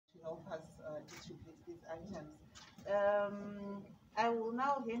workers distribute these items. I will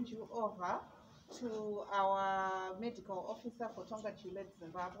now hand you over to our medical officer for Tongaat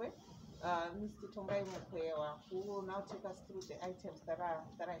Zimbabwe, Mr. Tongai Mukwewa, who will now take us through the items that are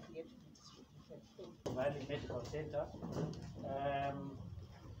here to be distributed. Valley Medical Center.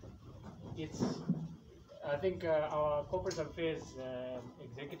 I think our corporate affairs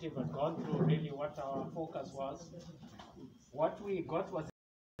executive had gone through really what our focus was. What we got was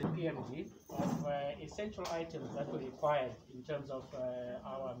a PMG of essential items that were required in terms of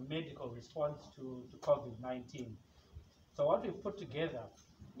our medical response to COVID-19. So what we've put together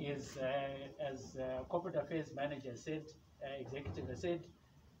is, as corporate affairs manager said, executive has said,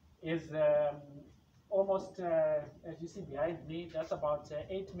 is almost, as you see behind me, that's about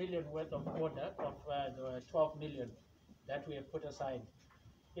 8 million worth of order of the 12 million that we have put aside.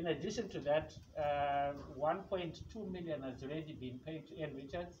 In addition to that, 1.2 million has already been paid to N.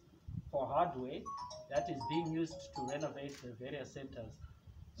 Richards for hardware that is being used to renovate the various centers.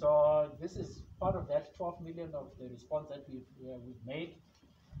 So this is part of that 12 million of the response that we've made.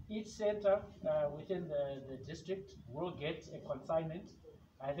 Each center within the district will get a consignment.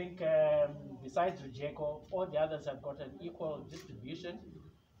 I think besides Rujeko, all the others have got an equal distribution.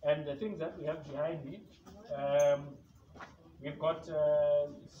 And the things that we have behind me, we've got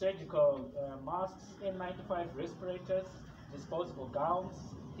surgical masks, N95 respirators, disposable gowns,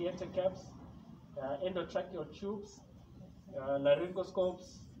 theater caps, endotracheal tubes,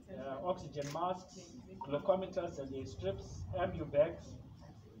 laryngoscopes, oxygen masks, glucometers and the strips, ambu bags,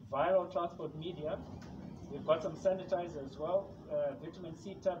 viral transport media. We've got some sanitizer as well, vitamin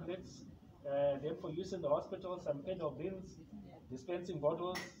C tablets, then for use in the hospital, some pedal bins, dispensing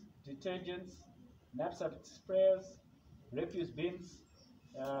bottles, detergents, knapsack sprayers, refuse bins,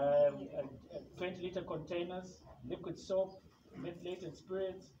 20-liter containers, liquid soap, methylated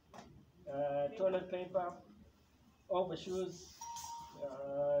spirits, toilet paper, overshoes,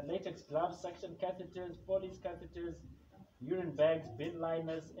 latex gloves, suction catheters, police catheters, urine bags, bin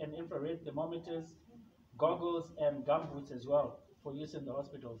liners, and infrared thermometers, goggles, and gumboots as well for use in the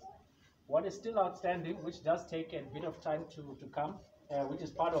hospitals. What is still outstanding, which does take a bit of time to come, which is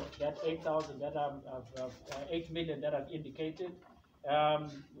part of that 8,000 that 8 million that I've indicated, are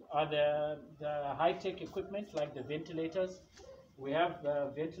the high-tech equipment like the ventilators. We have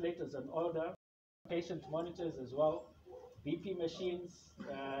ventilators on order, patient monitors as well, BP machines,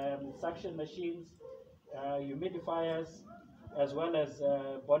 suction machines, humidifiers, as well as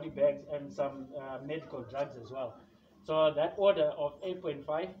body bags and some medical drugs as well. So that order of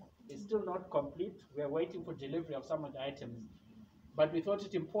 8.5 is still not complete. We're waiting for delivery of some of the items. But we thought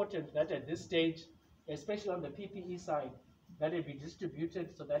it important that at this stage, especially on the PPE side, that it be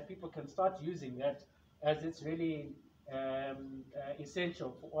distributed so that people can start using that, as it's really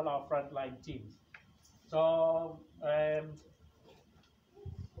essential for all our frontline teams. So,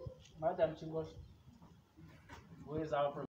 Madam Chingos, who is our